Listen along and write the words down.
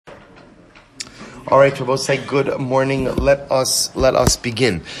All right, Rabbi, say good morning. Let us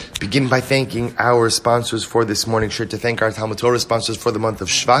begin. Begin by thanking our sponsors for this morning. Sure to thank our Talmud Torah sponsors for the month of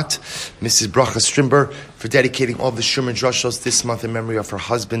Shvat, Mrs. Bracha Strimber, for dedicating all the Shurman Drushos this month in memory of her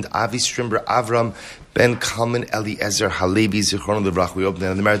husband, Avi Strimber, Avram Ben Kalman Eliezer Halevi, Zichron Levrach. We open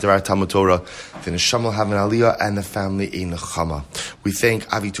on the merit of our Talmud Torah, the Neshama Havan Aliyah, and the family in Nechama. We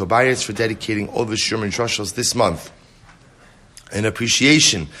thank Avi Tobias for dedicating all the Shurman Drushos this month in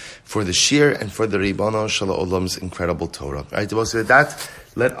appreciation for the Shir and for the Ribono Shel Olam's incredible Torah. All right, so with that,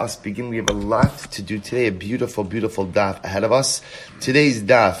 let us begin. We have a lot to do today, a beautiful, beautiful daf ahead of us. Today's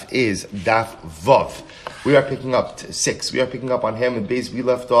daf is daf Vav. We are picking up 6. We are picking up on Ham and Beis. We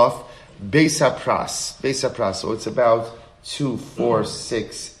left off Beis HaPras. So it's about 2, 4,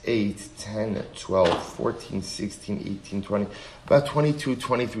 6, 8, 10, 12, 14, 16, 18, 20, about 22,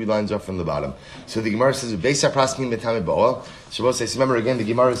 23 lines off from the bottom. So the Gemara says, Beis HaPras min metame bo'el. So we'll say, remember again, the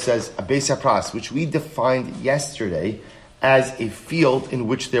Gemara says, a Beis HaPras, which we defined yesterday as a field in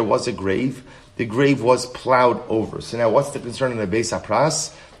which there was a grave. The grave was plowed over. So now what's the concern in a Beis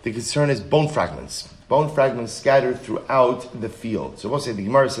HaPras? The concern is bone fragments. Bone fragments scattered throughout the field. So we'll say, the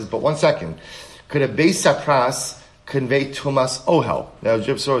Gemara says, but 1 second. Could a Beis HaPras convey tumas ohel? Now,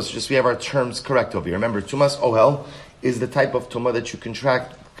 just we have our terms correct over here. Remember, tumas ohel is the type of tumah that you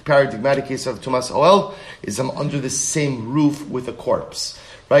contract. Paradigmatic case of tumas ohel is under the same roof with a corpse,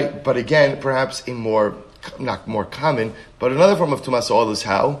 right? But again, perhaps not more common, but another form of tumas ohel is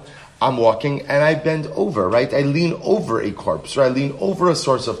how I'm walking and I bend over, right? I lean over a corpse, or I lean over a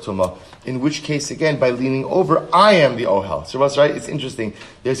source of tumah. In which case, again, by leaning over, I am the ohel. So that's right. It's interesting.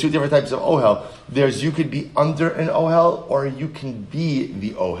 There's 2 different types of ohel. There's you could be under an ohel, or you can be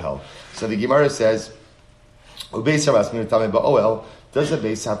the ohel. So the Gemara says, "Ubeis haPras min metame bo'el." Does a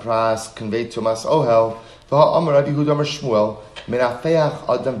Beis HaPras convey tumas ohel? V'ha'amar Rabbi Yehuda Amar Shmuel menafeach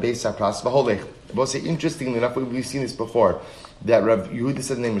adam Beis HaPras v'holech. We'll say, interestingly enough, we've seen this before, that Rabbi Yehuda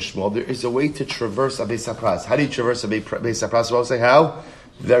said the name of Shmuel. There is a way to traverse a Beis HaPras. How do you traverse a Beis HaPras? We'll say how.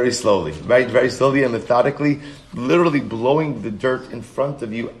 Very slowly, right? Very slowly and methodically, literally blowing the dirt in front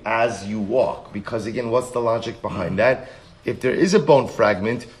of you as you walk. Because again, what's the logic behind that? If there is a bone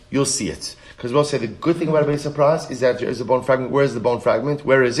fragment, you'll see it. Because we'll say the good thing about a Beis HaPras is that there is a bone fragment. Where is the bone fragment?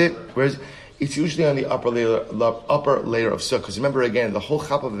 Where is it? It's usually on the upper layer of soot. Because remember again, the whole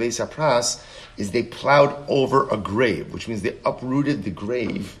chap of a Beis HaPras is they plowed over a grave, which means they uprooted the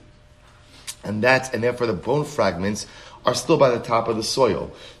grave, and therefore the bone fragments are still by the top of the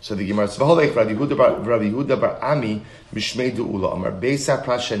soil. So the Gemara says, "V'holech Rabbi Yehuda bar Ami b'shmei du'ula amar Beis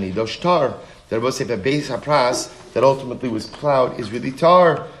HaPras shenido shtar." That was if a Beis HaPras that ultimately was plowed is really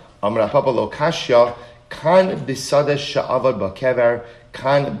tar. Amar Papa lo kashya kan b'sadeh sha'avad ba'kever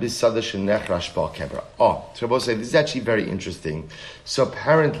kan b'sadeh shenechrash ba'kever. So Rabbi say this is actually very interesting. So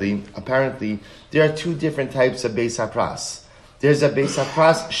apparently there are 2 different types of Beis HaPras. There's a Beis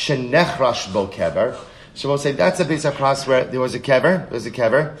HaPras shenechrash ba'kever. So we'll say that's a Beis HaPras where there was a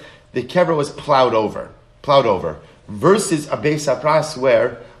kever. The kever was plowed over. Versus a Beis HaPras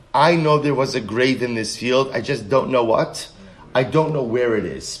where I know there was a grave in this field. I just don't know what. I don't know where it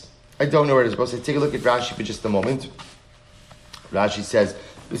is. We'll say take a look at Rashi for just a moment. Rashi says,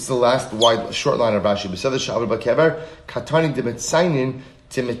 this is the last short line of Rashi. B'sadeh sha'avar ba'kever katani demetzainin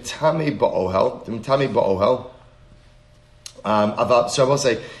temetame ba'ohel. So I will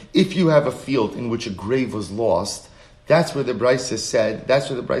say, if you have a field in which a grave was lost, that's where the Brisa said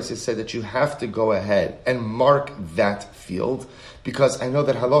that you have to go ahead and mark that field, because I know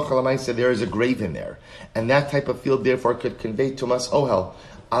that halacha l'maaseh there is a grave in there, and that type of field therefore could convey tumas ohel.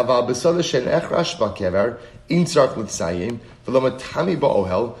 Aval b'sadeh shenechrash ba'kever in tzarich l'tzayim v'lo matami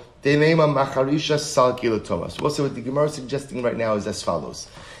ba'ohel de'neima macharisha salki l'tumas. So what the Gemara is suggesting right now is as follows.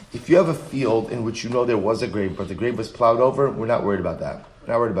 If you have a field in which you know there was a grave, but the grave was plowed over, we're not worried about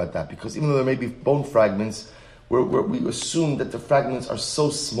that. Because even though there may be bone fragments, we assume that the fragments are so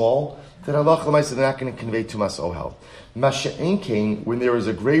small that Allah they're not going to convey tumas ohel. Masha'en came when there was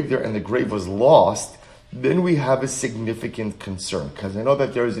a grave there and the grave was lost, then we have a significant concern. Because I know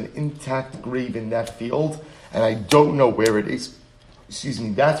that there is an intact grave in that field, and I don't know where it is.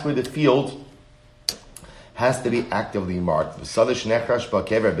 That's where the field has to be actively marked. 1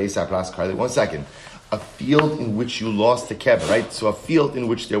 second. A field in which you lost the kever, right? So a field in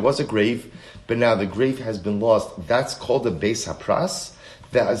which there was a grave, but now the grave has been lost. That's called a Beis HaPras.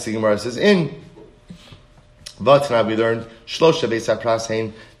 That, as the Gemara says, in Vatana we learned, Shlosha Beis HaPras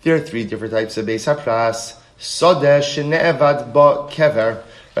hein. There are 3 different types of Beis HaPras. Sodeh shene'evad ba kever,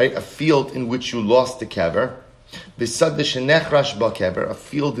 right? A field in which you lost the kever. V'sadeh shenechrash ba kever, a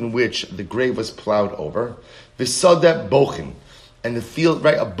field in which the grave was plowed over. V'sadeh bochin, And the field,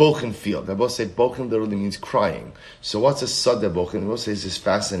 right, a bochen field. They both say bochen literally means crying. So what's a sadeh bochen? They both say this is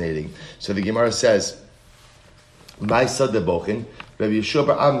fascinating. So the Gemara says, my sadeh bochen, Rabbi Yeshua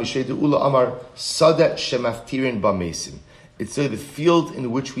bar Av Mishay De'ula Amar sadeh shemaftirin b'mesim. It's the field in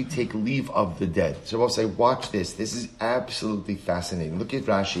which we take leave of the dead. So we'll say, watch this. This is absolutely fascinating. Look at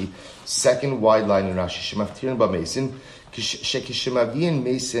Rashi, second wide line in Rashi. Shemaftirin b'mesim, shekishemaviyin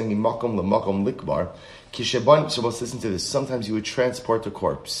mesim mimakom lemakom likbar. So let's listen to this. Sometimes you would transport a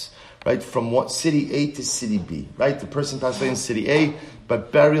corpse, right, from what city A to city B, right? The person passed away in city A,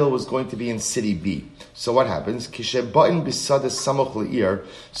 but burial was going to be in city B. So what happens? So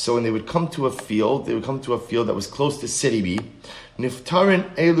when they would come to a field, that was close to city B. Niftarin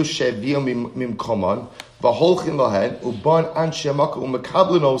elu sheviam mimkoman v'holchin lahen uban anshe maka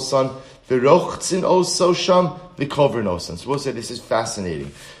umekablen osan v'rochtzin oso sham v'kovrin osan. So we'll say this is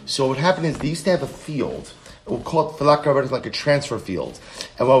fascinating. So what happened is they used to have a field. We'll call it like a transfer field.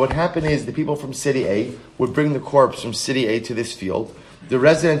 And what would happen is the people from city A would bring the corpse from city A to this field. The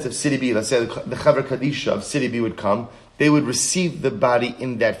residents of city B, let's say the Chaver Kadisha of city B would come. They would receive the body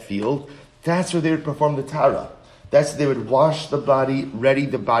in that field. That's where they would perform the Tara. That's they would wash the body, ready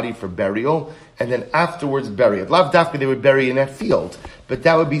the body for burial, and then afterwards bury it. Lav dafka they would bury in that field. But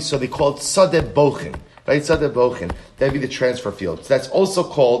that would be, so they called Sadeh Bochen. Right? Sadeh Bochen. That would be the transfer field. So that's also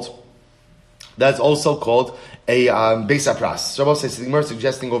called a Beis HaPras. So the Gemara is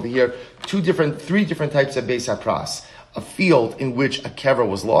suggesting over here three different types of Beis HaPras. A field in which a kever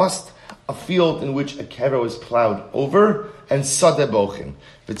was lost, a field in which a kever was plowed over, and Sadeh Bochen.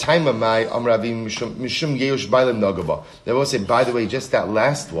 The time of my Amravim Mishum Yeush Bailim Nogaba. They will say, by the way, just that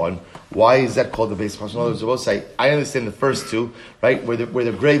last one, why is that called the Beis HaPras? In other words, they will say, I understand the first two, right? Where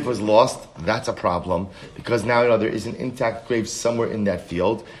the grave was lost, that's a problem, because now there is an intact grave somewhere in that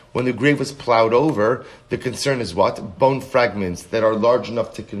field. When the grave was plowed over, the concern is what? Bone fragments that are large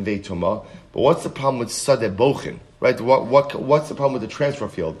enough to convey tumah. But what's the problem with Sadeh Bochen? Right? What's the problem with the transfer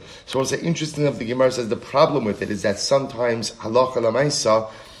field? So what's interesting enough, the Gemara says the problem with it is that sometimes halacha lamaisa,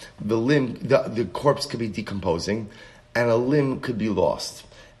 the corpse could be decomposing, and a limb could be lost.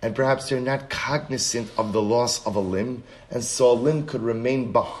 And perhaps they're not cognizant of the loss of a limb, and so a limb could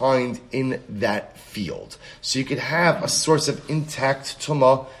remain behind in that field. So you could have a source of intact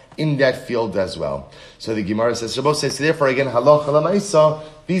tumah in that field as well. So the Gemara says, Shabbos says, therefore again, halacha lamaisa,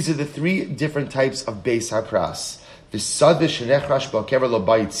 these are the three different types of Beis HaPras. The sadeh shenechrash ba'kever lo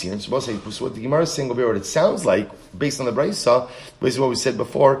bayitzin. So what the Gemara is saying over here, what it sounds like, based on the Brisa, based on what we said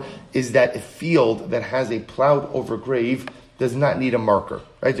before, is that a field that has a plowed over grave does not need a marker.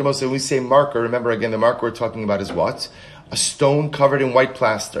 Right? So when we say marker, remember again, the marker we're talking about is what? A stone covered in white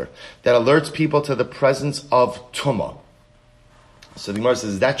plaster that alerts people to the presence of tumah. So the Gemara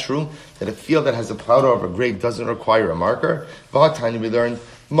says, is that true? That a field that has a plowed over grave doesn't require a marker? V'hatani, we learned,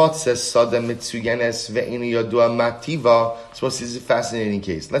 so this is a fascinating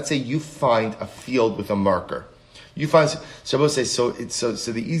case. Let's say you find a field with a marker. So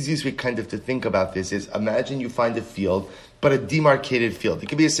the easiest way kind of to think about this is, imagine you find a field, but a demarcated field. It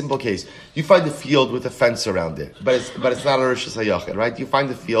could be a simple case. You find a field with a fence around it, but it's not a Rishus HaYachid, right? You find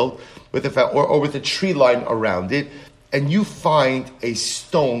a field with a fence, or with a tree line around it, and you find a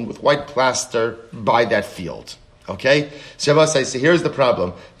stone with white plaster by that field. Okay? Shabbos says, so here's the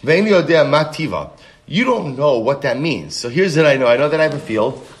problem. You don't know what that means. So here's what I know. I know that I have a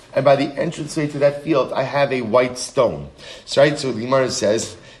field, and by the entranceway to that field, I have a white stone. So, right? So the Gemara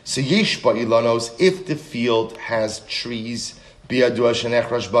says, so yesh ba'ilanos, if the field has trees, so we'll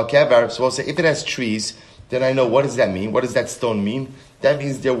say, if it has trees, then I know, what does that mean? What does that stone mean? That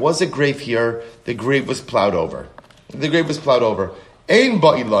means there was a grave here, the grave was plowed over. The grave was plowed over. Ein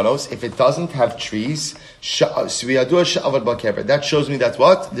ba'ilanos, if it doesn't have trees, that shows me that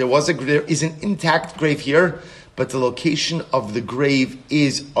what? There is an intact grave here, but the location of the grave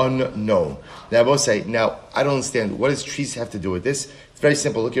is unknown. Now I will say, I don't understand, what does trees have to do with this? It's very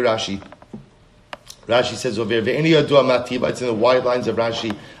simple. Look at Rashi. Rashi says over here, it's in the wide lines of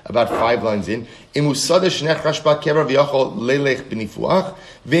Rashi, about 5 lines in. So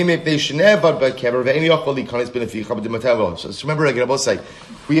remember again, I will say,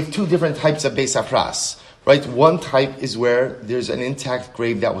 we have 2 different types of Beis HaPras. Right? One type is where there's an intact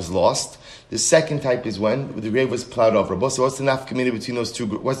grave that was lost. The second type is when the grave was plowed over. So what's the nafkamina between those two?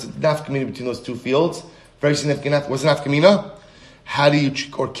 What's the nafkamina between those 2 fields? Very significant. What's the nafkamina? How do you,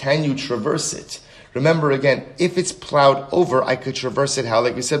 or can you traverse it? Remember again, if it's plowed over, I could traverse it how?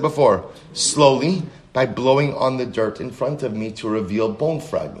 Like we said before, slowly, by blowing on the dirt in front of me to reveal bone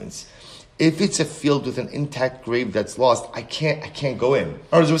fragments. If it's a field with an intact grave that's lost, I can't go in.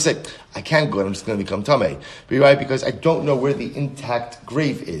 Or as we say, I can't go in, I'm just going to become tamei. Right? Because I don't know where the intact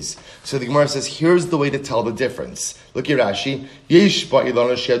grave is. So the Gemara says, here's the way to tell the difference. Look here, Rashi. Yesh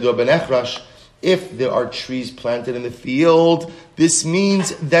ba'ilana she'adu benechrash. If there are trees planted in the field, this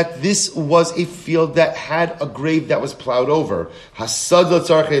means that this was a field that had a grave that was plowed over. Hasad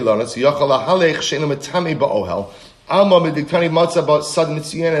l'tzarech ilana, so yachal lahalech she'enu metamei ba'ohel. Alma mediktani matzah about sad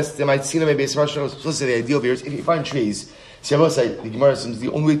mitzuyenes. They might see them maybe. So the ideal here is if you find trees. See, I will say the Gemara says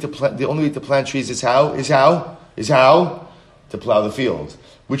the only way to plant trees is how to plow the field,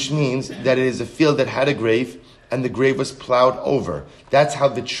 which means that it is a field that had a grave and the grave was plowed over. That's how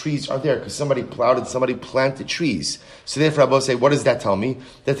the trees are there, because somebody plowed and somebody planted trees. So therefore, I will say, what does that tell me?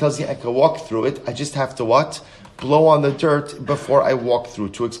 That tells me I can walk through it. I just have to what? Blow on the dirt before I walk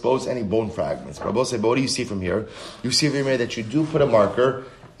through to expose any bone fragments. But I will say, but what do you see from here? You see from here that you do put a marker,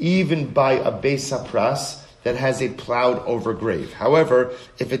 even by a beis hapras that has a plowed over grave. However,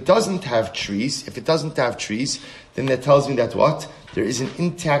 if it doesn't have trees, then that tells me that what? There is an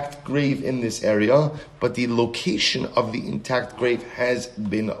intact grave in this area, but the location of the intact grave has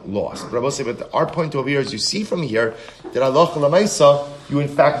been lost. But I will say, but our point over here is you see from here that halacha l'maisa, you in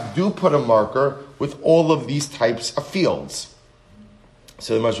fact do put a marker with all of these types of fields.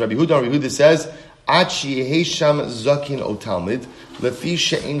 So Rabbi Huda says, Achi Hesham Zakin O Talmud, Lefi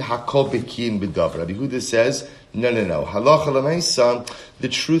She'in Hakol Bekin B'Dav. Rabbi Huda says, no. Halacha l'maisa, the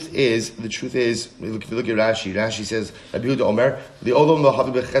truth is, if you look at Rashi says, Rabbi Huda Omer, Li'olom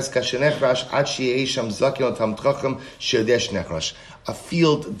Lo'havi B'cheska She'nechrash, Achi Hesham Zakin O Talmud Chacham She'odesh Nechrash. A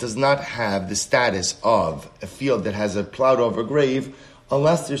field does not have the status of a field that has a plowed over grave,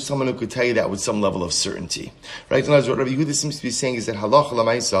 unless there's someone who could tell you that with some level of certainty. Right? And what Rabbi Yehuda seems to be saying is that halacha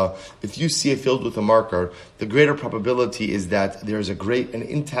l'maisa, if you see a field with a marker, the greater probability is that there's an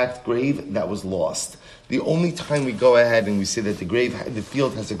intact grave that was lost. The only time we go ahead and we say that the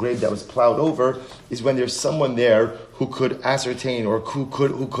field has a grave that was plowed over is when there's someone there who could ascertain or who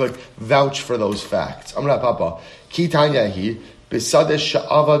could vouch for those facts. Amra Papa, ki tanyahi, besadeh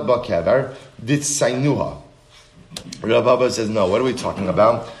sha'avad ba'kever, ditsainuha. Rav Abba says, no, what are we talking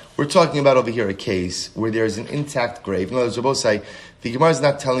about? We're talking about over here a case where there is an intact grave. In other words, we both say, the Gemara is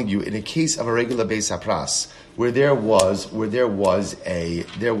not telling you, in a case of a regular beis hapras, where there was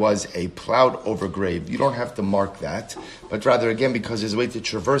a plowed over grave, you don't have to mark that, but rather, again, because there's a way to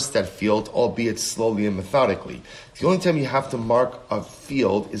traverse that field, albeit slowly and methodically. The only time you have to mark a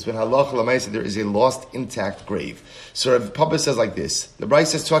field is when halacha l'maisa there is a lost intact grave. So Rav Papa says like this, the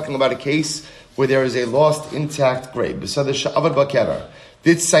Bryce is talking about a case where there is a lost intact grave.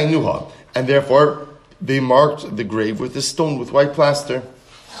 And therefore, they marked the grave with a stone with white plaster.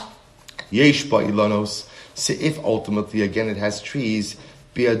 Yesh ba'ilanos. So if ultimately, again, it has trees,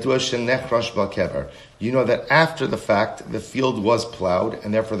 you know that after the fact, the field was plowed,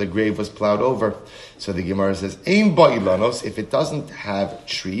 and therefore the grave was plowed over. So the Gemara says, Ein ba'ilanos, if it doesn't have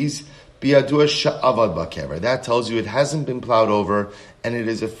trees, that tells you it hasn't been plowed over, and it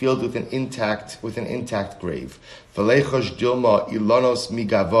is a field with an intact grave. But I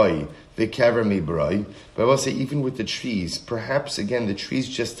will say, even with the trees, perhaps again the trees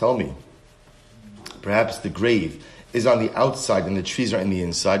just tell me. Perhaps the grave is on the outside and the trees are in the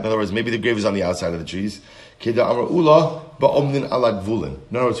inside. In other words, maybe the grave is on the outside of the trees. No,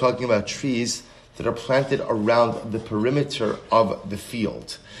 we're talking about trees that are planted around the perimeter of the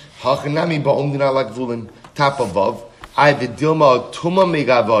field. Top above. So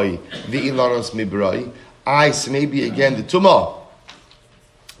maybe again the tumah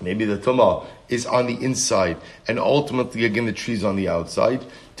is on the inside, and ultimately again the trees on the outside.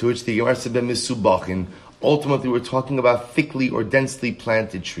 To which the Gemara said, "Misubachin." Ultimately, we're talking about thickly or densely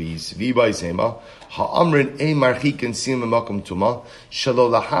planted trees. So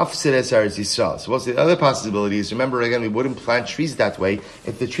what's the other possibility is, remember again, we wouldn't plant trees that way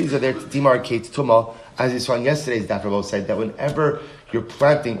if the trees are there to demarcate tumah, as you saw in yesterday's daf. Rabbi said that whenever you're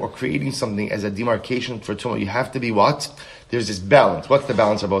planting or creating something as a demarcation for tumah, you have to be what? There's this balance. What's the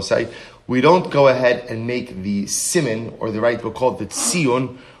balance, Rabbi say? We don't go ahead and make the siman, or the right, we'll call it the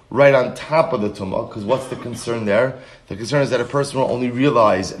tziyun, right on top of the tumah, because what's the concern there? The concern is that a person will only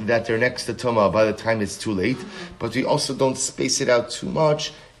realize that they're next to tumah by the time it's too late, but we also don't space it out too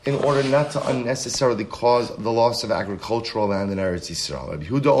much in order not to unnecessarily cause the loss of agricultural land in Eretz Yisrael. Rabbi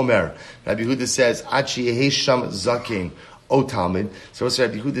Huda Omer, Rabbi Huda says, Achi Hesham Zakin O Talmud. So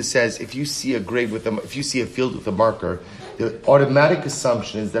Rabbi Huda says, if you see a field with a marker, the automatic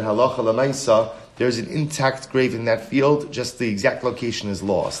assumption is that halacha l'maisa, there's an intact grave in that field, just the exact location is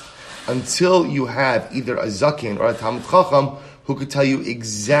lost. Until you have either a zakin or a Talmud Chacham who could tell you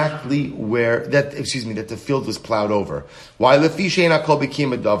exactly that the field was plowed over. Why lefishein akol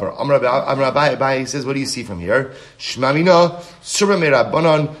b'kim adavar? Amar Abaye, he says, what do you see from here? Shmamina surah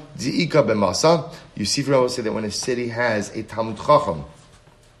merabanan diika b'masa. You see from say that when a city has a Talmud Chacham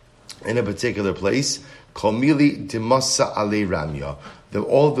in a particular place, Komili Dimasa Ale Ramya.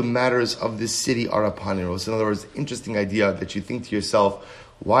 All the matters of this city are upon it. So in other words, interesting idea that you think to yourself,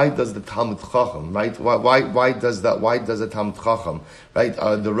 why does the Talmud Chacham, right? Why does the Talmud Chacham, right?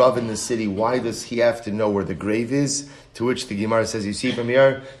 The Rav in the city, why does he have to know where the grave is? To which the Gemara says, you see from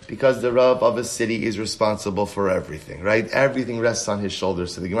here, because the Rav of a city is responsible for everything, right? Everything rests on his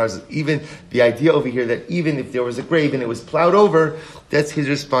shoulders. So the Gemara says, even the idea over here that even if there was a grave and it was plowed over, that's his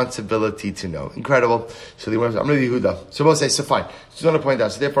responsibility to know. Incredible. So the Gemara says, I'm going to be Yehuda. So we'll say, so fine. Just want to point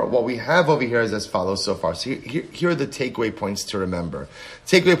out, so therefore, what we have over here is as follows so far. So here are the takeaway points to remember.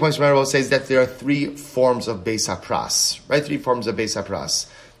 Takeaway points to remember will say that there are three forms of Beis HaPras, right? Three forms of Beis HaPras.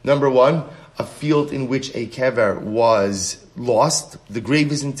 Number one, a field in which a kever was lost, the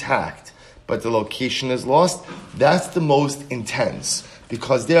grave is intact, but the location is lost. That's the most intense,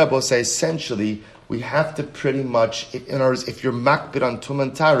 because there, I will say, essentially, we have to pretty much, in other words, if you're makbid on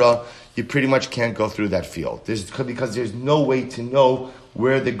Tuman Tara, you pretty much can't go through that field. Because there's no way to know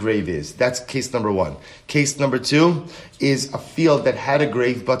where the grave is. That's case number one. Case number two is a field that had a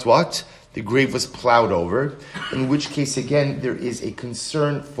grave, but what? The grave was plowed over, in which case, again, there is a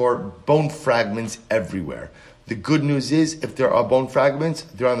concern for bone fragments everywhere. The good news is, if there are bone fragments,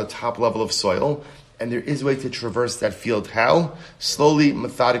 they're on the top level of soil, and there is a way to traverse that field. How? Slowly,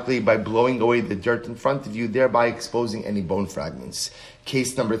 methodically, by blowing away the dirt in front of you, thereby exposing any bone fragments.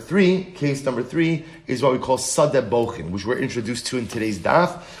 Case number three is what we call Sadeh Bochin, which we're introduced to in today's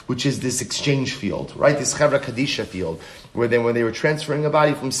daf, which is this exchange field, right? This Chevra Kadisha field, where then when they were transferring a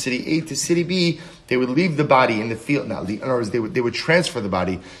body from city A to city B, they would leave the body in the field. Now, in other words, they would transfer the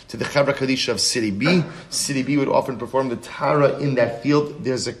body to the Chevra Kadisha of city B. City B would often perform the Tara in that field.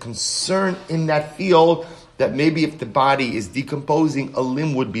 There's a concern in that field that maybe if the body is decomposing, a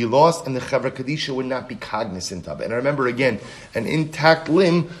limb would be lost and the Chevra Kadisha would not be cognizant of it. And remember again, an intact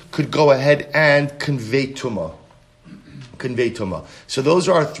limb could go ahead and convey tumah. So those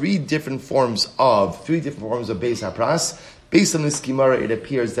are our three different forms of Beis HaPras. Based on this Gemara, it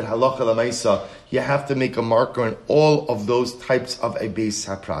appears that halacha l'maisa, you have to make a marker on all of those types of a Beis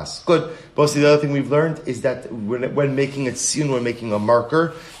HaPras. Good. But the other thing we've learned is that when making a tziyun, we're making a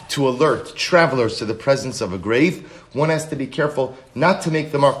marker to alert travelers to the presence of a grave. One has to be careful not to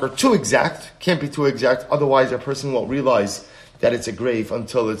make the marker too exact. Can't be too exact, otherwise a person won't realize that it's a grave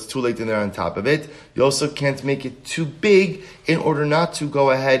until it's too late and they're on top of it. You also can't make it too big in order not to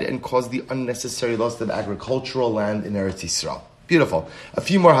go ahead and cause the unnecessary loss of agricultural land in Eretz Yisrael. Beautiful. A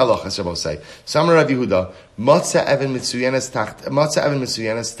few more halachas, I will say. Samar Rav Yehuda, Matzah Evan Mitsuyanes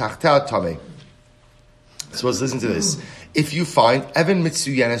Tachta Tameh. So let's listen to this. If you find, Evan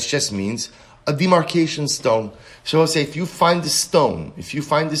Mitsuyanes just means a demarcation stone. So I'll say, if you find a stone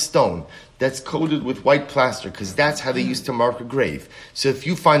that's coated with white plaster, because that's how they used to mark a grave. So if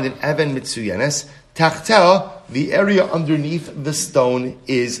you find an Evan Mitsuyanes, Tachta, the area underneath the stone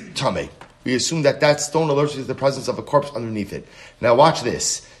is Tameh. We assume that stone alerts you to the presence of a corpse underneath it. Now watch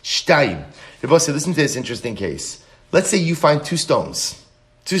this. Shtayim. Rabbi said, listen to this interesting case. Let's say you find two stones,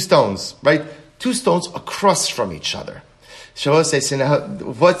 right? Two stones across from each other. Shavuot says, so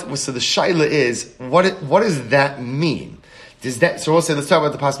the shaila is, what does that mean? So we'll say, let's talk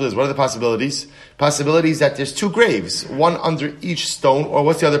about the possibilities. What are the possibilities? Possibilities that there's two graves, one under each stone, or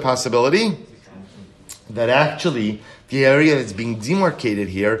what's the other possibility? That actually, the area that's being demarcated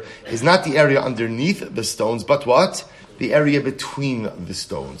here is not the area underneath the stones, but what? The area between the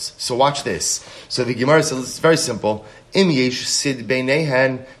stones. So watch this. So the Gemara says, it's very simple. Im yesh sid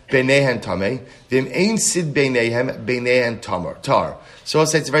beinehen tameh, v'im ein sid beinehen tar. So I'll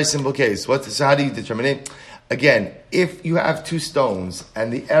say it's a very simple case. So how do you determine it? Again, if you have two stones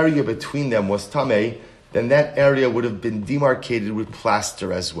and the area between them was tameh, then that area would have been demarcated with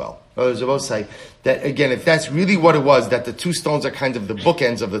plaster as well. Others will say that, again, if that's really what it was, that the two stones are kind of the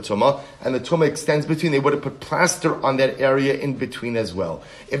bookends of the tumah, and the tumah extends between, they would have put plaster on that area in between as well.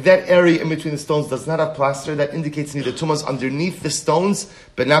 If that area in between the stones does not have plaster, that indicates to me the tumah is underneath the stones,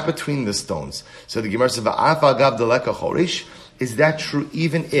 but not between the stones. So the Gemara says, "Va'af agav deleka chorish." Is that true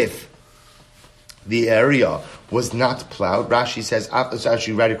even if the area was not plowed? Rashi says, it's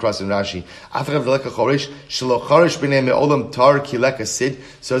actually right across in Rashi.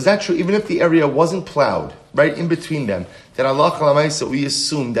 So is that true even if the area wasn't plowed? right in between them, then Allah Lamaisa, we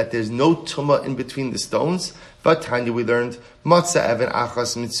assume that there's no tumah in between the stones. But Tanya, we learned, Matza Evan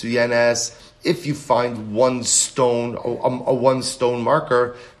Achas Mitsuyenes, if you find one stone, a one stone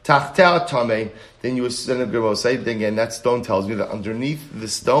marker, Tachtea Tameh, then you assume, say again, that stone tells me that underneath the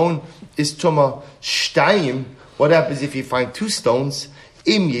stone is tumah. Shtayim, what happens if you find two stones?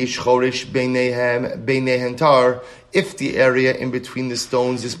 Im yesh choresh beinehen tar, if the area in between the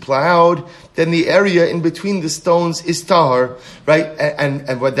stones is plowed, then the area in between the stones is tahar, right?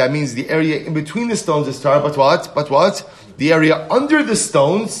 And what that means, the area in between the stones is tahar, but what? The area under the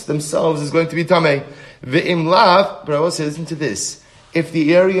stones themselves is going to be tameh. Ve'im lav, but I will say, listen to this. If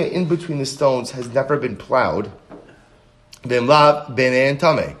the area in between the stones has never been plowed, ve'im lav beinehen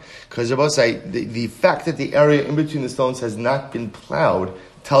tameh. Because Rabbi say the fact that the area in between the stones has not been plowed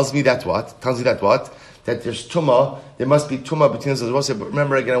tells me that what? That there's tumah. There must be tumah between the stones. But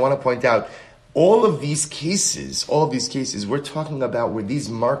remember again, I want to point out all of these cases, we're talking about where these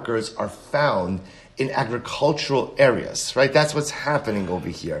markers are found in agricultural areas, right? That's what's happening over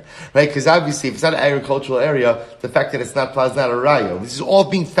here, right? Because obviously, if it's not an agricultural area, the fact that it's not plowed is not a raya. This is all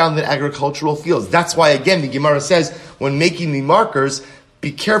being found in agricultural fields. That's why, again, the Gemara says when making the markers,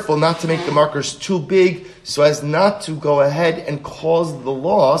 be careful not to make the markers too big so as not to go ahead and cause the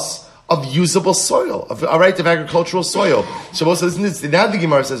loss of usable soil, of agricultural soil. So also listen to this. Now the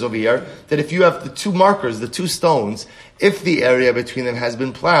Gemara says over here that if you have the two markers, the two stones, if the area between them has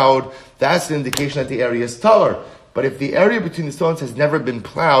been plowed, that's an indication that the area is taller. But if the area between the stones has never been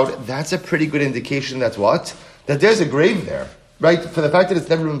plowed, that's a pretty good indication that what? That there's a grave there. Right? For the fact that it's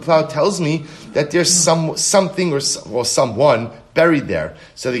never been plowed tells me that there's something or someone buried there.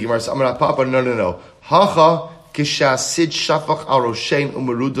 So the Gemara says, Papa, no. Hacha kishasid shafach aroshein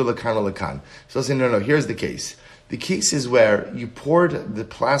umaruda lakan lakan. So I say, no, here's the case. The case is where you poured the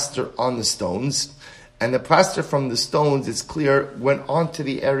plaster on the stones, and the plaster from the stones, it's clear, went onto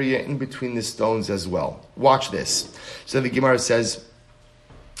the area in between the stones as well. Watch this. So the Gemara says,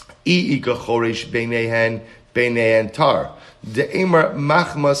 I'ika choresh beinehen tar. De'emar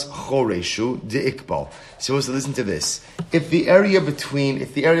machmas choreshu de'ikbal. So listen to this. If the area between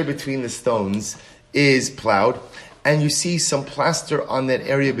the stones is plowed, and you see some plaster on that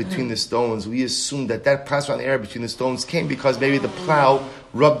area between the stones, we assume that plaster on the area between the stones came because maybe the plow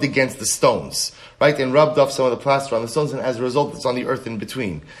rubbed against the stones, right? And rubbed off some of the plaster on the stones, and as a result, it's on the earth in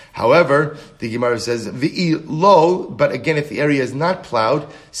between. However, the Gemara says, V'i lo, but again, if the area is not plowed,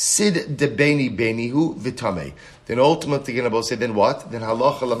 sid de benihu vitame. Then ultimately, going to say, then what? Then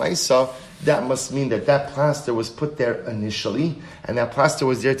halacha lamaisa, that must mean that plaster was put there initially, and that plaster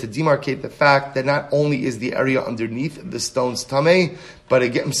was there to demarcate the fact that not only is the area underneath the stones tameh, but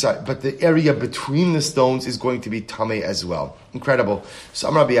the area between the stones is going to be tameh as well. Incredible. So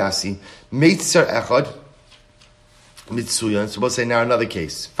Amar Rabbi Asi, Meitzer Echad, Mitsuyan. So we'll say now another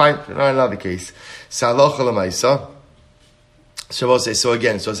case. Fine, now another case. Halacha lamaisa. So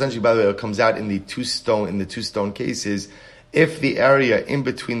essentially, by the way, it comes out in the two stone cases. If the area in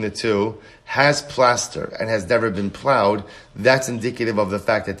between the two has plaster and has never been plowed, that's indicative of the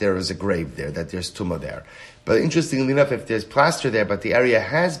fact that there is a grave there, that there's tumah there. But interestingly enough, if there's plaster there, but the area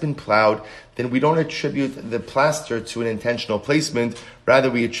has been plowed, then we don't attribute the plaster to an intentional placement.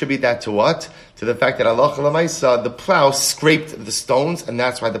 Rather, we attribute that to what? To the fact that Allah Lamaisa, the plow scraped the stones, and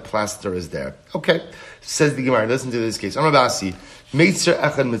that's why the plaster is there. Okay. Says the Gemara, listen to this case. Amabasi, Meitzer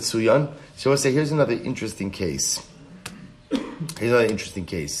Echad Mitsuyan. So we'll say, here's another interesting case.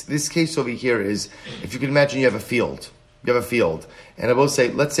 This case over here is, if you can imagine you have a field. And I will say,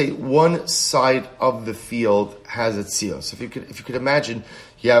 let's say one side of the field has a tzio. So if you could imagine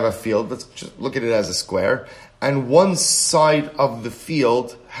you have a field, let's just look at it as a square, and one side of the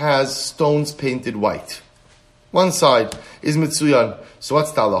field has stones painted white. One side is Mitsuyan. So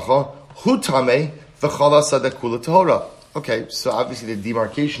what's the halacha? Hu tameh. Okay, so obviously the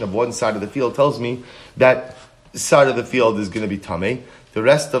demarcation of one side of the field tells me that the side of the field is going to be tameh. The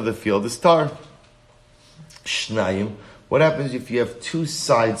rest of the field is tar. Shnayim. What happens if you have two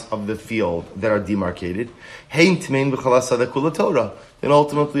sides of the field that are demarcated? Then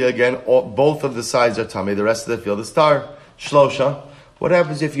ultimately, again, both of the sides are tameh. The rest of the field is tar. Shlosha. What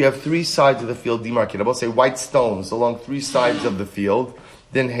happens if you have three sides of the field demarcated? I will say white stones along three sides of the field.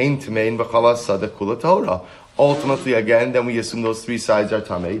 Then ultimately, again, then we assume those three sides are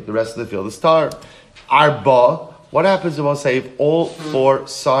tameh. The rest of the field is tar. Arba. What happens if I'll say if all four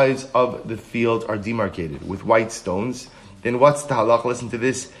sides of the field are demarcated with white stones? Then what's the halach? Listen to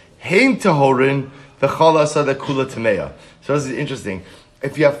this. Hein tahorin v'chalasa the kula tameya. So this is interesting.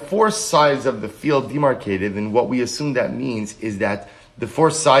 If you have four sides of the field demarcated, then what we assume that means is that the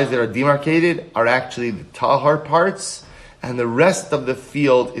 4 sides that are demarcated are actually the tahar parts, and the rest of the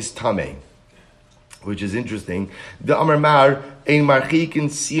field is tameh, which is interesting. The Amar Mar ein marchikin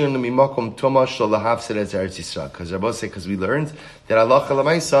sion mimakom toma shalahafsed as Eretz Yisrael. Because we learned that halacha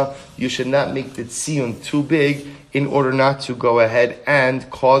lemaisa, you should not make the tzion too big in order not to go ahead and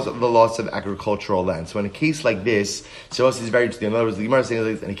cause the loss of agricultural land. So in a case like this, so this is very interesting. In other words, the Gemara is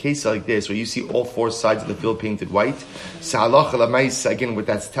saying in a case like this, where you see all 4 sides of the field painted white, so halacha lemaisa, again, what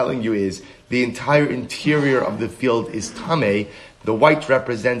that's telling you is the entire interior of the field is tameh. The white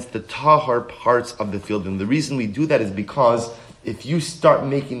represents the tahar parts of the field. And the reason we do that is because if you start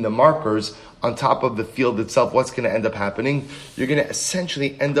making the markers on top of the field itself, what's going to end up happening? You're going to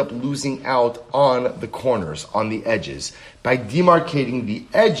essentially end up losing out on the corners, on the edges. By demarcating the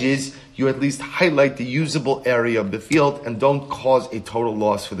edges, you at least highlight the usable area of the field and don't cause a total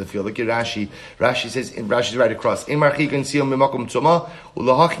loss for the field. Look at Rashi. Rashi says, Rashi's right across.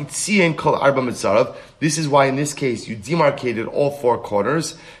 This is why in this case you demarcated all 4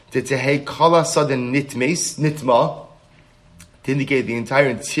 corners. To indicate the entire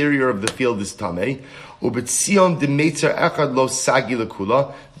interior of the field is tameh.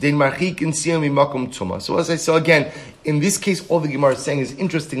 So as I saw again, in this case, all the Gemara is saying is,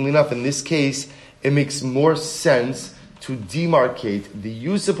 interestingly enough, in this case, it makes more sense to demarcate the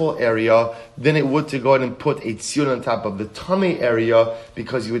usable area than it would to go ahead and put a tzion on top of the tameh area,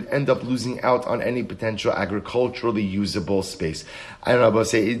 because you would end up losing out on any potential agriculturally usable space. I don't know, but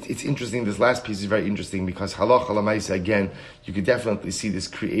say it's interesting. This last piece is very interesting because halacha lemaisa, again, you could definitely see this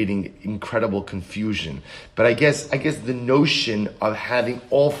creating incredible confusion. But I guess the notion of having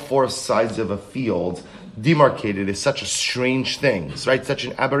all 4 sides of a field demarcated is such a strange thing, right? Such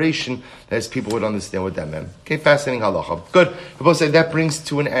an aberration that as people would understand what that meant. Okay, fascinating halacha. Good. Rabbi say that brings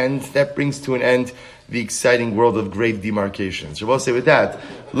to an end the exciting world of grave demarcations. Rabbi say with that,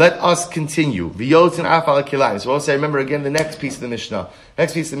 let us continue. V'yotzin afal kilayim. So Rabbi say, remember again the next piece of the Mishnah.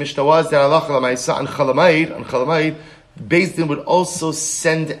 Next piece of the Mishnah was that halacha l'maisa and chalamayid, Beis Din would also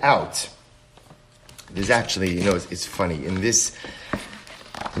send out. There's actually, it's funny in this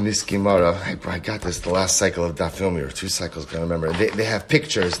Gemara, I got this the last cycle of Daf Yomi, or 2 cycles, I can't remember. They have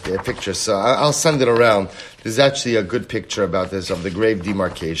pictures, so I'll send it around. There's actually a good picture about this, of the grave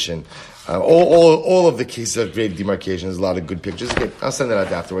demarcation. All of the cases of grave demarcation, there's a lot of good pictures. Okay, I'll send it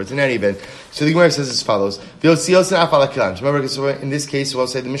out afterwards. In any event, so the Gemara says as follows. Remember, so in this case, we'll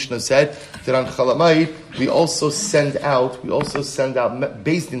say the Mishnah said that on Chalamayid, we also send out,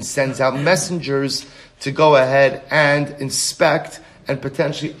 Beis Din sends out messengers to go ahead and inspect and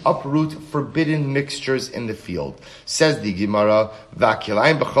potentially uproot forbidden mixtures in the field. Says the Gemara, is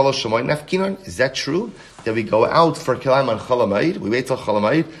that true? That we go out for kilayim on Chalamayid, we wait till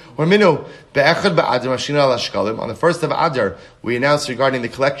Chalamayid, or minu, on the 1st of Adar, we announce regarding the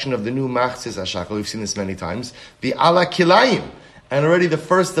collection of the new machzis ashakal, we've seen this many times, the ala kilayim. And already the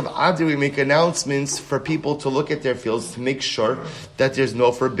 1st of Adar, we make announcements for people to look at their fields to make sure that there's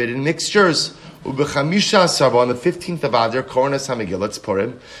no forbidden mixtures. On the 15th of Adar, Kornas HaMegillah, it's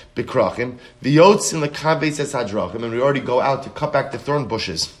Purim, Bikrachim, the Yotz in the Kabeis Es Hadrachim, and we already go out to cut back the thorn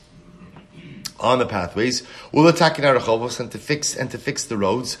bushes on the pathways, Ulatakin Arachovos, and to fix the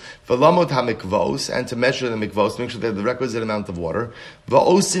roads, V'lamod HaMikvos, and to measure the mikvos, to make sure they have the requisite amount of water,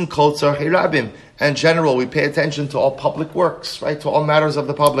 V'osin Kol Tzar Hirabim, and in general, we pay attention to all public works, right, to all matters of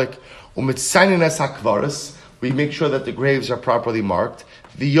the public, Umitzainin Es HaKvaris, we make sure that the graves are properly marked,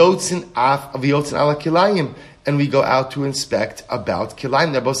 V'yotzin ala kilayim, and we go out to inspect about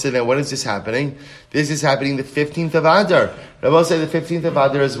kilayim. Rabbi said, when is this happening? This is happening the 15th of Adar. Rabbi said the 15th of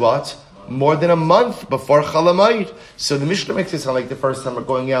Adar is what? More than a month before Chalamayid. So the Mishnah makes it sound like the first time we're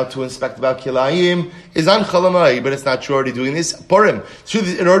going out to inspect about kilayim is on Chalamayid, but it's not true. Already doing this Purim.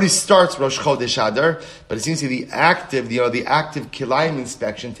 It already starts Rosh Chodesh Adar, but it seems to be the active kilayim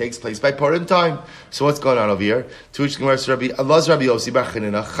inspection takes place by Purim time. So what's going on over here? To which Gemara Rabbi Yossi Bar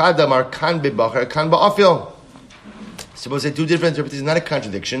Chanina Chadamar kan bebacher kan ba'afil. So we'll say 2 different interpretations, not a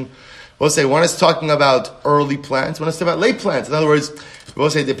contradiction. We'll say one is talking about early plants, one is talking about late plants. In other words, we'll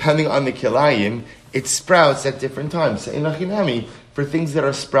say depending on the kilayim, it sprouts at different times. So in Achinami, for things that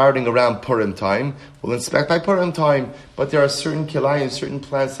are sprouting around Purim time, we'll inspect by Purim time, but there are certain kilayim, certain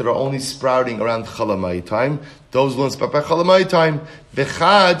plants that are only sprouting around Chalamayid time. Those will inspect by Chalamayid time.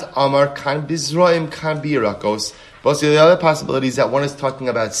 V'chad amar kan bizroim kan birakos. But also the other possibility is that one is talking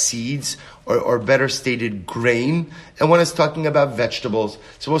about seeds, or better stated, grain, and one is talking about vegetables.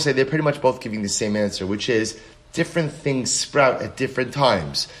 So we'll say they're pretty much both giving the same answer, which is different things sprout at different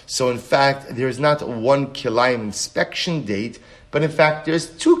times. So in fact, there is not one kilayim inspection date, But in fact, there's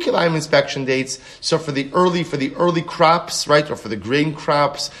 2 kilayim inspection dates. So for the early crops, right, or for the grain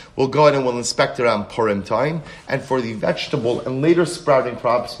crops, we'll go ahead and we'll inspect around Purim time. And for the vegetable and later sprouting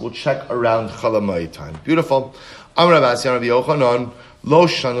crops, we'll check around Chol Hamoed time. Beautiful. Amar Rav Asi, Rabbi Yochanan, lo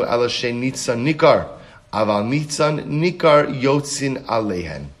shanu ela she nitzan nikar, aval nitzan nikar yotzin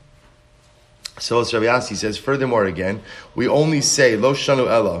alehen. So Rabbi Asi says, furthermore again, we only say, lo shanu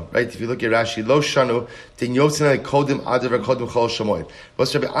ela, right? If you look at Rashi, lo shanu, then yotzin kodim adar kodim chol shamoid.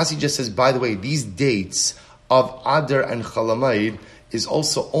 But Rabbi Asi just says, by the way, these dates of Adar and Chol Hamoed is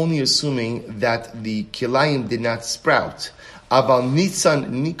also only assuming that the kilayim did not sprout. Aval nitzan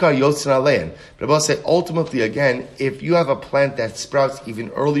nikar yotzin alein. But I will say, ultimately, again, if you have a plant that sprouts even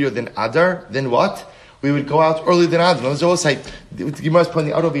earlier than Adar, then what? We would go out earlier than Adar. I will say, what the Gemara is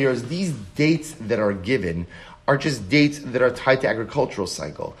pointing out over here is these dates that are given are just dates that are tied to agricultural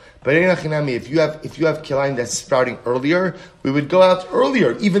cycle. But if you have kilayim that's sprouting earlier, we would go out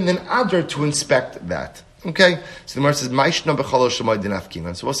earlier, even than Adar, to inspect that. Okay, so the Gemara says, "Ma'ishna b'chol shamoed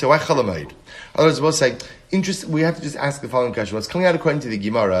dinafkinan." So we'll say, "Why Chol Hamoed?" Otherwise, we'll say, we have to just ask the following question. What's coming out according to the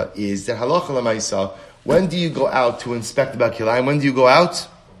Gemara is that halacha l'maisa. When do you go out to inspect the kilayim? When do you go out?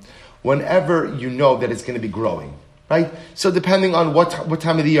 Whenever you know that it's going to be growing, right? So depending on what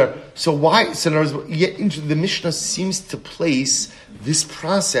time of the year. So why? So in other words, the Mishnah seems to place this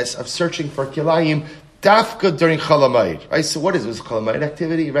process of searching for kilayim dafka during Chol Hamoed, right? So what is this Chol Hamoed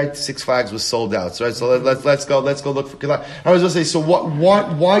activity, right? Six Flags was sold out, so, right? So let's go look for kilayim. I was going to say, so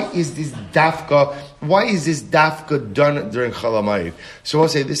why is this dafka? Why is this dafka done during Chol Hamoed? So I'll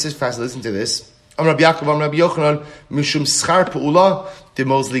say this is fast. Listen to this. Am Rabbi Yaakov, Am Rabbi Yochanan, mishum schar peula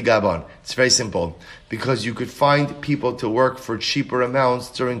demozli gaban. It's very simple because you could find people to work for cheaper amounts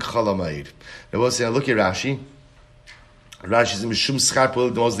during Chol Hamoed. Now we'll say, now look at Rashi. Rashi says, "Mishum schar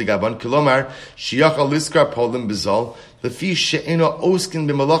polim demozli gaban." Kilomar sheyachal liskar polim bezal lefi she'eno oskin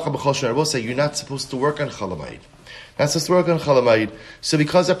b'malacha b'chol shana. We'll say you're not supposed to work on Chol Hamoed. Not supposed to work on Chol Hamoed. So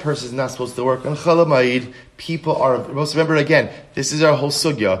because a person is not supposed to work on Chol Hamoed, people are. Remember again, this is our whole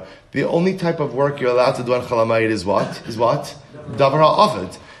sugya. The only type of work you're allowed to do on Chol Hamoed is what? Davar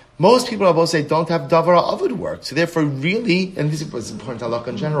ha'avod. Most people, I will say, don't have davar ha'avod work. So therefore, really, and this is important to halakha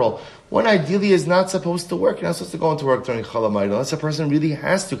in general, one ideally is not supposed to work. You're not supposed to go into work during Chol Hamoed unless a person really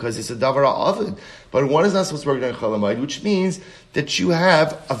has to, because it's a davar ha'avod. But one is not supposed to work during Chol Hamoed, which means that you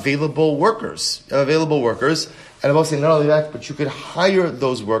have available workers. And I will say not only that, but you could hire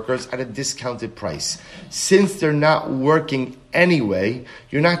those workers at a discounted price. Since they're not working anyway,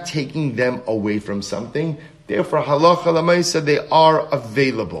 you're not taking them away from something. Therefore, halacha l'maisa, they are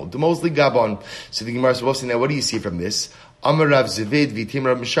available. The mostly gabon. So the Gemara says, now what do you see from this? Amar Rav Zevid v'tim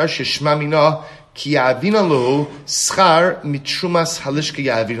Rav Mishar sheshma mina ki ya'avina lohu schar mitrumas halishka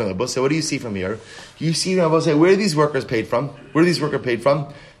ya'avina lohu. So what do you see from here? You see, I will say, where are these workers paid from? Where are these workers paid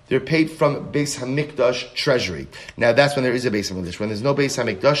from? They're paid from Beis Hamikdash treasury. Now that's when there is a Beis Hamikdash. When there's no Beis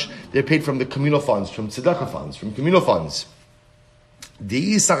Hamikdash, they're paid from the communal funds, from tzedakah funds, from communal funds. So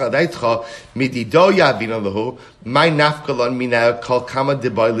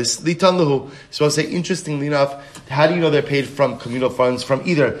I'll say, interestingly enough, how do you know they're paid from communal funds, from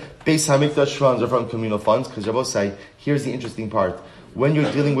either Beis Hamikdash funds or from communal funds? Because I will say, here's the interesting part. When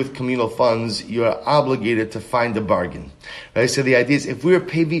you're dealing with communal funds, you're obligated to find a bargain. Right? So the idea is, if we're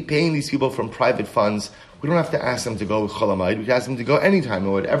paying these people from private funds, we don't have to ask them to go with Chol Hamoed. We can ask them to go anytime,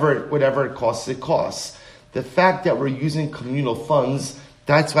 or whatever it costs, it costs. The fact that we're using communal funds,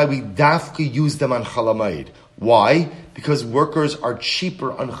 that's why we dafka use them on Chol Hamoed. Why? Because workers are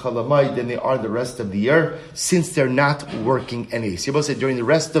cheaper on Chol Hamoed than they are the rest of the year, since they're not working any. So you say during the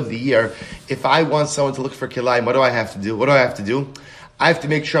rest of the year, if I want someone to look for kilayim, what do I have to do? I have to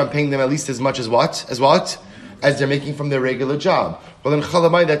make sure I'm paying them at least as much as what? As they're making from their regular job. Well, in Chol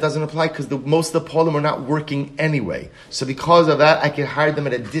Hamoed, that doesn't apply because most of the polim are not working anyway. So because of that, I can hire them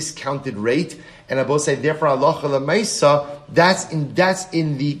at a discounted rate. And I both say, therefore, halacha l'maisa, that's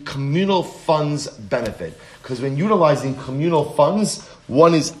in the communal funds benefit. Because when utilizing communal funds,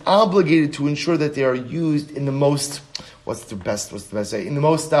 one is obligated to ensure that they are used in the most, in the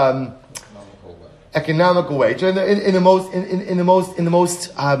most, economical way. So in the most,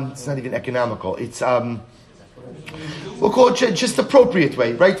 it's not even economical. It's, we'll call it just appropriate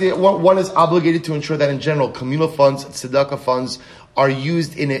way, right? One is obligated to ensure that in general, communal funds, tzedakah funds, are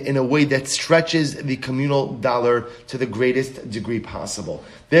used in a way that stretches the communal dollar to the greatest degree possible.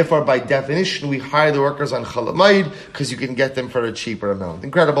 Therefore, by definition, we hire the workers on Chol Hamoed because you can get them for a cheaper amount.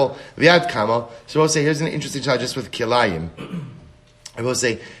 Incredible. V'ad kama. So I'll say, here's an interesting challenge just with kilayim. I will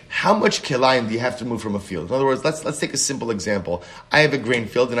say, how much kilayim do you have to move from a field? In other words, let's take a simple example. I have a grain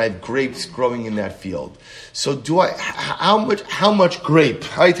field and I have grapes growing in that field. So how much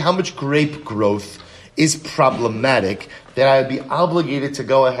grape, right? How much grape growth is problematic that I would be obligated to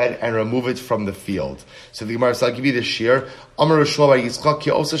go ahead and remove it from the field? So the Gemara says, I'll give you the shir. Amar Shmuel bar Yitzchak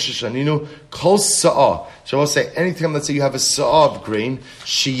ki osa sheshaninu kol sa'ah. So I will say, anytime, let's say you have a sa'ah of grain,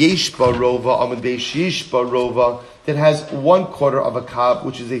 sheyesh barova, amadei sheyesh barova, that has 1/4 of a kab,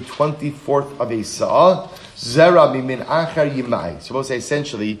 which is a 24th of a sa'ah, zera mimin achar yimai. So I will say,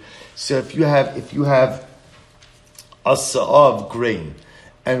 essentially, so if you have a sa'ah of grain,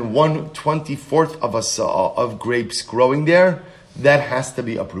 and 1/24th of a sa'ah of grapes growing there, that has to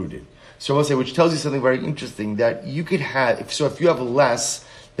be uprooted. So I will say, which tells you something very interesting, that you could have, if you have less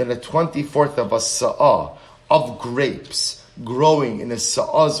than a 24th of a sa'ah of grapes growing in a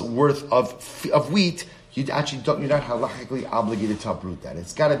sa'ah's worth of wheat, you're not halachically obligated to uproot that.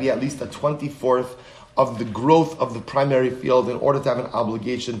 It's got to be at least a 24th of the growth of the primary field in order to have an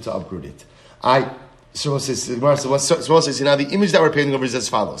obligation to uproot it. So says, now the image that we're painting over is as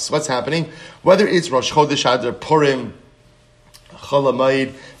follows. What's happening? Whether it's Rosh Chodesh Adar, Purim, Chol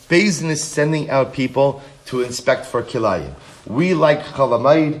Hamoed, Beis Din is sending out people to inspect for kilayim. We like Chol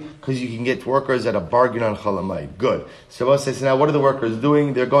Hamoed because you can get workers at a bargain on Chol Hamoed. Good. So says, now what are the workers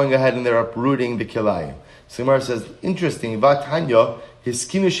doing? They're going ahead and they're uprooting the kilayim. So Gemara says, interesting. Vatanya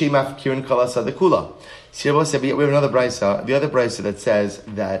hiskinu sheimaf kirin kala sadekula. So we have another brisa. The other brisa that says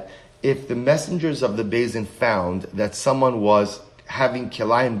that if the messengers of the Beis Din found that someone was having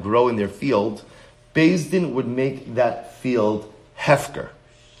kilayim grow in their field, Beis Din would make that field hefker.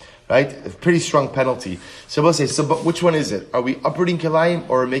 Right? A pretty strong penalty. So we'll say, but which one is it? Are we uprooting kilayim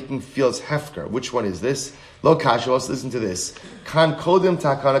or making fields hefker? Which one is this? Lo kasha, let's listen to this. Kan kodem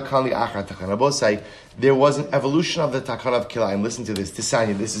takana kan li achar takana. Both say, there was an evolution of the takana of kilayim. Listen to this.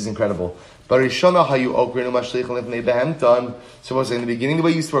 Tisani, this is incredible. Barishona hayu okrinu mashlich lefnei behemton. So we'll say, in the beginning, the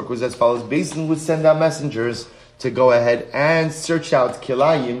way it used to work was as follows. Beis Din would send out messengers to go ahead and search out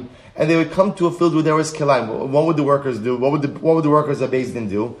kilayim, and they would come to a field where there was kilayim. What would the workers do? What would the workers of Beis Din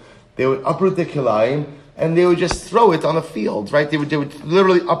do? They would uproot the kilayim, and they would just throw it on a field, right? They would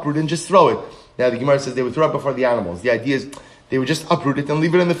literally uproot and just throw it. Now the Gemara says they would throw it before the animals. The idea is they would just uproot it and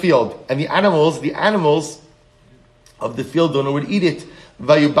leave it in the field. And the animals of the field owner would eat it.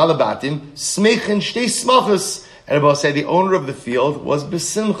 Vayu balabatim, smechen shtei smachos. And about say the owner of the field was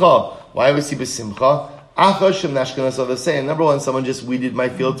besimcha. Why was he besimcha? And number one, someone just weeded my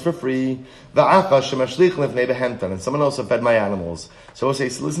field for free. And someone also fed my animals. So we'll say,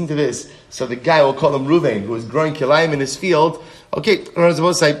 so listen to this. So the guy, we'll call him Ruvain, who was growing kilayim in his field. Okay,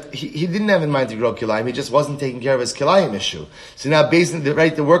 we'll say, he didn't have in mind to grow kilayim, he just wasn't taking care of his kilayim issue. So now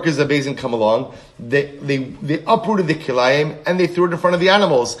the workers of Beis Din come along, they uprooted the kilayim, and they threw it in front of the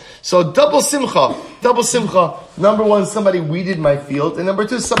animals. So double simcha. Number one, somebody weeded my field, and number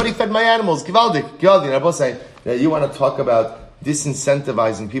two, somebody fed my animals. Givaldik. And I both say, now you want to talk about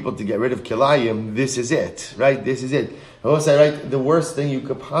disincentivizing people to get rid of kilayim, this is it, right? This is it. I will say, right, the worst thing you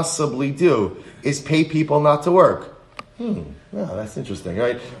could possibly do is pay people not to work. Yeah, that's interesting,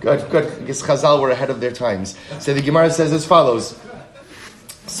 right? Good. I guess Chazal were ahead of their times. So the Gemara says as follows.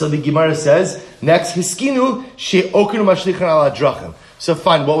 So the Gemara says, next, hiskinu she'okinu mashlichan ala drachim. So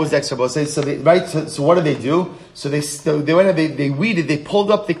fine, what was the extra? So what did they do? So they went and they weeded, they pulled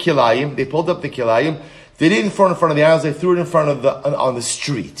up the kilayim, they did it in front of the animals, they threw it in front of on the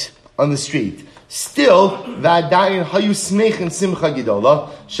street. Still, va'adayin hayu smechin simcha gidola,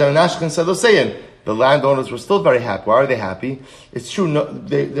 shanashkin sadosein. The landowners were still very happy. Why are they happy? It's true,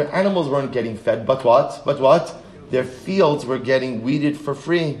 their animals weren't getting fed, but what? Their fields were getting weeded for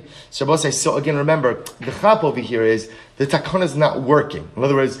free. So again, remember, the chap over here is, the takana is not working. In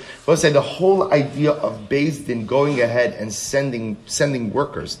other words, the whole idea of Beis Din going ahead and sending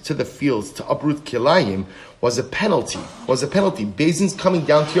workers to the fields to uproot kilayim was a penalty. Beis Din's coming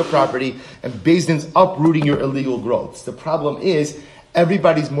down to your property, and Beis Din's uprooting your illegal growths. The problem is,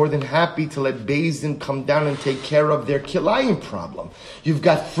 everybody's more than happy to let Beis Din come down and take care of their kilayim problem. You've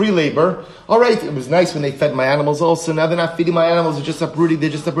got free labor. All right, it was nice when they fed my animals also. Now they're not feeding my animals, they're just uprooting the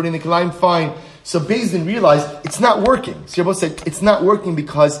kilayim, fine. So Beis Din realized it's not working. So Rabbi said it's not working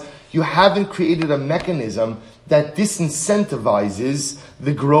because you haven't created a mechanism that disincentivizes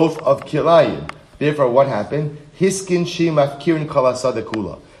the growth of kilayim. Therefore, what happened? Hiskin shim afkirin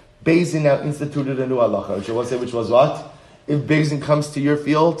kalasadekula. Beis Din now instituted a new halacha, which was what? If Beis Din comes to your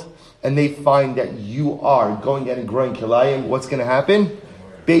field and they find that you are going and growing kilayim, what's going to happen?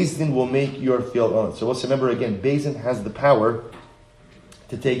 Beis Din will make your field own. So let's remember again, Beis Din has the power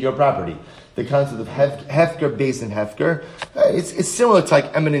to take your property. the concept of hefker, base, and hefker. It's similar to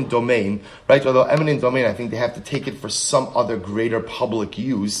like eminent domain, right? Although eminent domain, I think they have to take it for some other greater public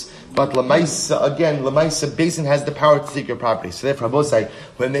use. But Lamaisa Basin has the power to take your property. So therefore, Rabosai,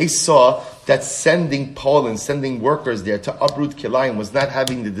 when they saw that sending Poland, sending workers there to uproot Kilayim was not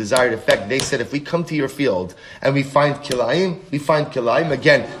having the desired effect, they said, if we come to your field and we find Kilayim,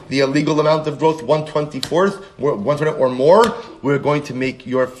 again, the illegal amount of growth, 1/24th, 1/20 or more, we're going to make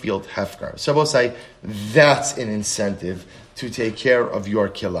your field hefker. So Rabosai, that's an incentive to take care of your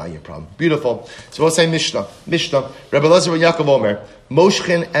Kilayim problem. Beautiful. So we'll say Mishnah. Rebbe Elazar ben Yaakov Omer,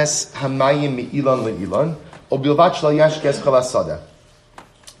 Moshchen es hamayim mi'ilan le'ilan, o bilvat shel yashkes chalasada.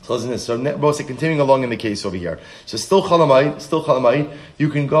 So listen to this. So we'll say continuing along in the case over here. So still chalamayid, you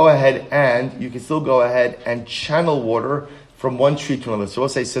can still go ahead and channel water from one tree to another. So we'll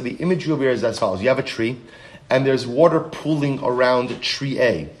say, so the imagery over here is as follows. You have a tree, and there's water pooling around tree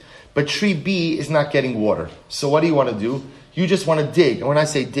A. But tree B is not getting water. So what do you want to do? You just want to dig. And when I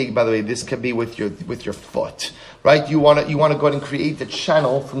say dig, by the way, this could be with your foot, right? You want to go ahead and create the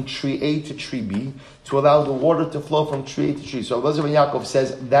channel from tree A to tree B to allow the water to flow from tree A to tree. So Elazar ben Yaakov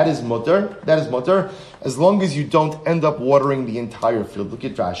says that is mutter, as long as you don't end up watering the entire field. Look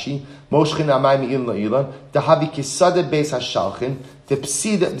at Rashi. Moshchin amayim mi'ilin la'ilan, dahavi kisade beis hashalchin, the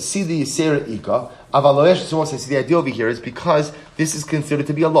psida yisera ika. So the idea over here is because this is considered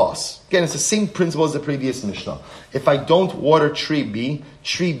to be a loss. Again, it's the same principle as the previous Mishnah. If I don't water tree B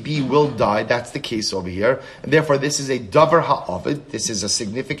will die. That's the case over here. And therefore, this is a davar ha'avid. This is a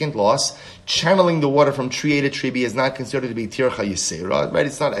significant loss. Channeling the water from tree A to tree B is not considered to be tircha yisera, right?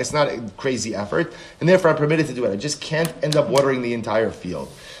 It's not a crazy effort. And therefore, I'm permitted to do it. I just can't end up watering the entire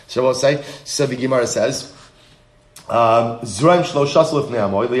field. So we'll say, so the Gemara says, Zuraim shloshas lifnei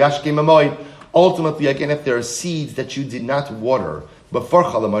hamoed, liyashkem hamoed. Ultimately, again, if there are seeds that you did not water before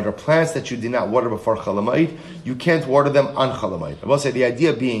Chalamayid, or plants that you did not water before Chalamayid, you can't water them on Chalamayid. I will say the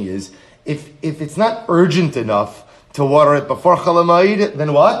idea being is, if it's not urgent enough to water it before Chalamayid,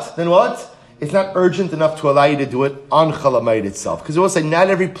 then what? It's not urgent enough to allow you to do it on Chalamayid itself. Because I will say not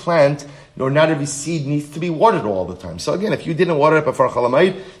every plant, nor not every seed needs to be watered all the time. So again, if you didn't water it before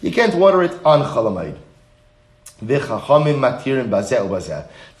Chalamayid, you can't water it on Chalamayid. The Chachamim matirin bazeh ubazeh.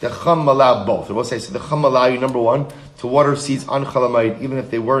 The Chacham allow both. I will say, so the Chacham allow you, number one, to water seeds on Chalamayid, even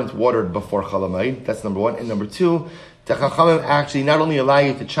if they weren't watered before Chalamayid. That's number one. And number two, the Chachamim actually not only allow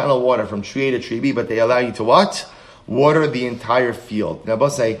you to channel water from tree A to tree B, but they allow you to what? Water the entire field. Now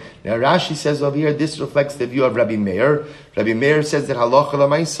Rashi says over here, this reflects the view of Rabbi Meir. Rabbi Meir says that halacha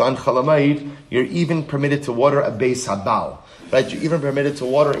l'maisa on Chalamayid, you're even permitted to water a beis habal. Right, you're even permitted to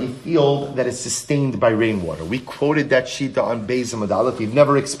water a field that is sustained by rainwater. We quoted that shita on Beis Aleph. We've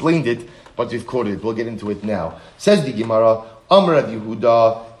never explained it, but we've quoted it. We'll get into it now. Says the Gemara, Amar Rav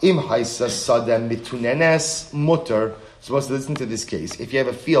Yehuda, Im Haisa Sadem Mitunenes Mutter. Supposed to listen to this case. If you have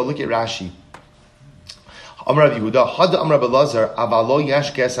a field, look at Rashi. Amar Rav Yehuda, Had Amar Rabbi Elazar, Avalo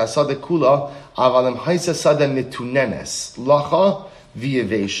Yashkes Hasade Kula, Avalem Haisa Sadem Mitunenes Lacha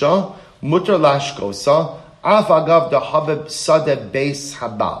V'Yevesha Mutter Lashkosa. Af agav the habib sade beis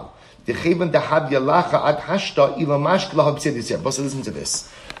habal. The chayvan the hab yalacha ad hashta ilamash klahab tzedisir. But listen to this.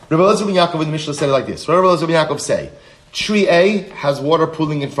 Rabbi Elazar ben Yaakov in the Mishnah said it like this. Rabbi Elazar ben Yaakov say, tree A has water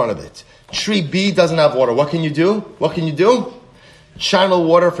pooling in front of it. Tree B doesn't have water. What can you do? Channel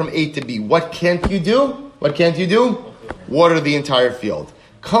water from A to B. What can't you do? Water the entire field.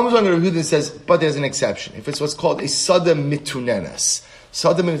 Comes on Rabbi Yehuda and says, but there's an exception. If it's what's called a sada mitunenes.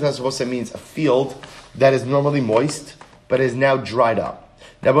 Sada mitunenes means a field that is normally moist, but is now dried up.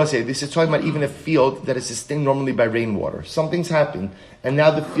 Now, I say this is talking about even a field that is sustained normally by rainwater. Something's happened, and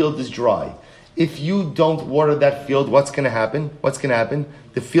now the field is dry. If you don't water that field, what's going to happen?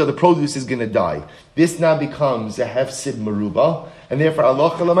 The produce is going to die. This now becomes a hefsid meruba, and therefore,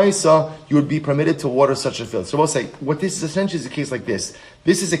 Allah l'maisa, you would be permitted to water such a field. So we'll say, what this is essentially is a case like this.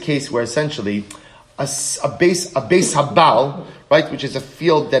 This is a case where essentially a base habal, right, which is a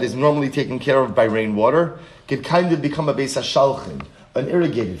field that is normally taken care of by rainwater, can kind of become a beis hashalchin, an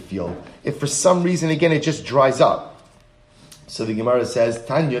irrigated field, if for some reason, again, it just dries up. So the Gemara says,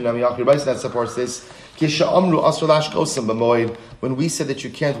 Tanya, that supports this, when we said that you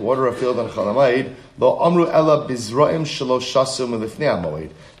can't water a field on Chalamayid,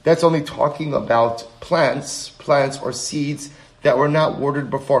 that's only talking about plants or seeds that were not watered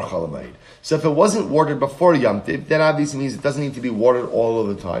before Chalamayid. So if it wasn't watered before Yom Tiv, then obviously means it doesn't need to be watered all of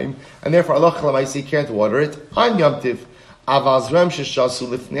the time. And therefore, Allah Chalamayid can't water it on Yom Tiv. But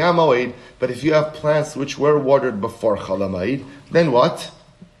if you have plants which were watered before Chalamayid, then what?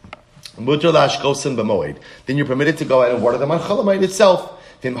 Then you're permitted to go ahead and water them on Chalamayid itself.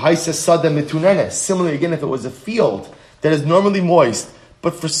 Similarly, again, if it was a field that is normally moist,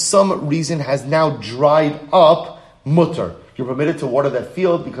 but for some reason has now dried up, mutter. You're permitted to water that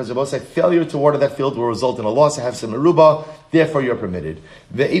field because Rabbi say failure to water that field will result in a loss of hefsed meruba. Therefore, you're permitted.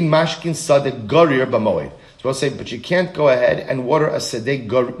 Ve'im mashkin sadeh garir b'moed. So I'll say, but you can't go ahead and water a sadeh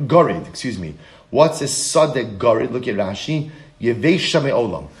garid. Excuse me. What's a sadeh garid? Look at Rashi. Yevesha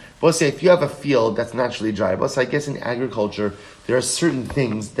me'olam. We'll say if you have a field that's naturally dry, but I guess in agriculture there are certain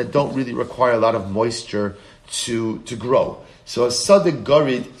things that don't really require a lot of moisture to grow. So a sadeh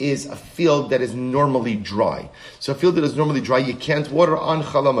garid is a field that is normally dry. So a field that is normally dry, you can't water on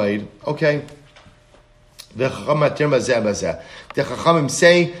chalamayid. Okay. The Chachamim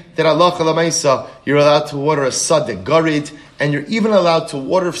say that Allah chalamaysa, you're allowed to water a sadeh garid, and you're even allowed to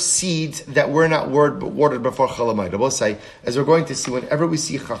water seeds that were not watered before chalamayid. I will say, as we're going to see, whenever we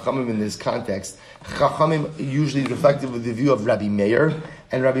see Chachamim in this context, Chachamim usually reflected with the view of Rabbi Meir,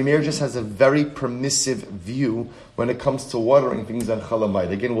 and Rabbi Meir just has a very permissive view when it comes to watering things on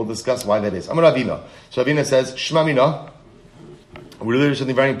chalamayid. Again, we'll discuss why that is. Amar Ravina. So Ravina says, Shema Mina. We really learn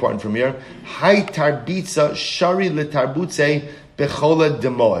something very important from here. Hai tarbitza shari letarbutze bechola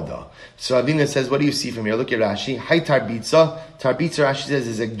demoada. So Ravina says, what do you see from here? Look at Rashi. Hai tarbitza. Tarbitza, Rashi says,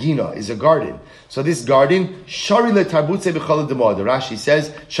 is a gina, is a garden. So this garden, shari letarbutze bechola demoada. Rashi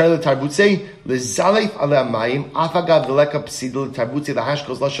says, shari letarbutze lezalef alei mayim afagav deleka psidel letarbutze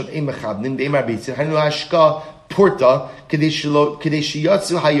lahashkos lashon ein mechabnin deimar bitzin hanu hashka porta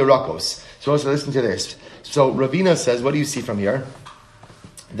kadeshiyatsu hayarakos. So also listen to this. So Ravina says, what do you see from here?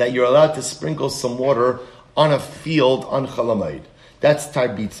 That you're allowed to sprinkle some water on a field on chalamayid. That's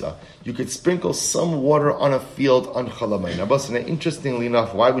tarbitza. You could sprinkle some water on a field on chalamayid. Now, interestingly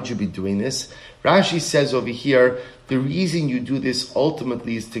enough, why would you be doing this? Rashi says over here, the reason you do this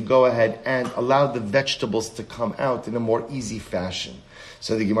ultimately is to go ahead and allow the vegetables to come out in a more easy fashion.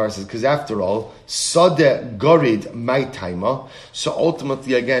 So the Gemara says, because after all, sadeh garid my taima. So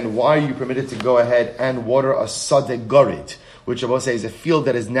ultimately, again, why are you permitted to go ahead and water a sadeh garid? Which I will say is a field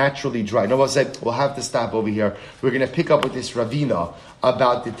that is naturally dry. No, I will say we'll have to stop over here. We're going to pick up with this Ravina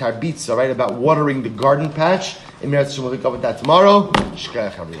about the tarbitza, right? About watering the garden patch. And we'll pick up with that tomorrow.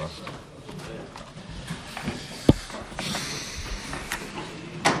 Shkayach everyone.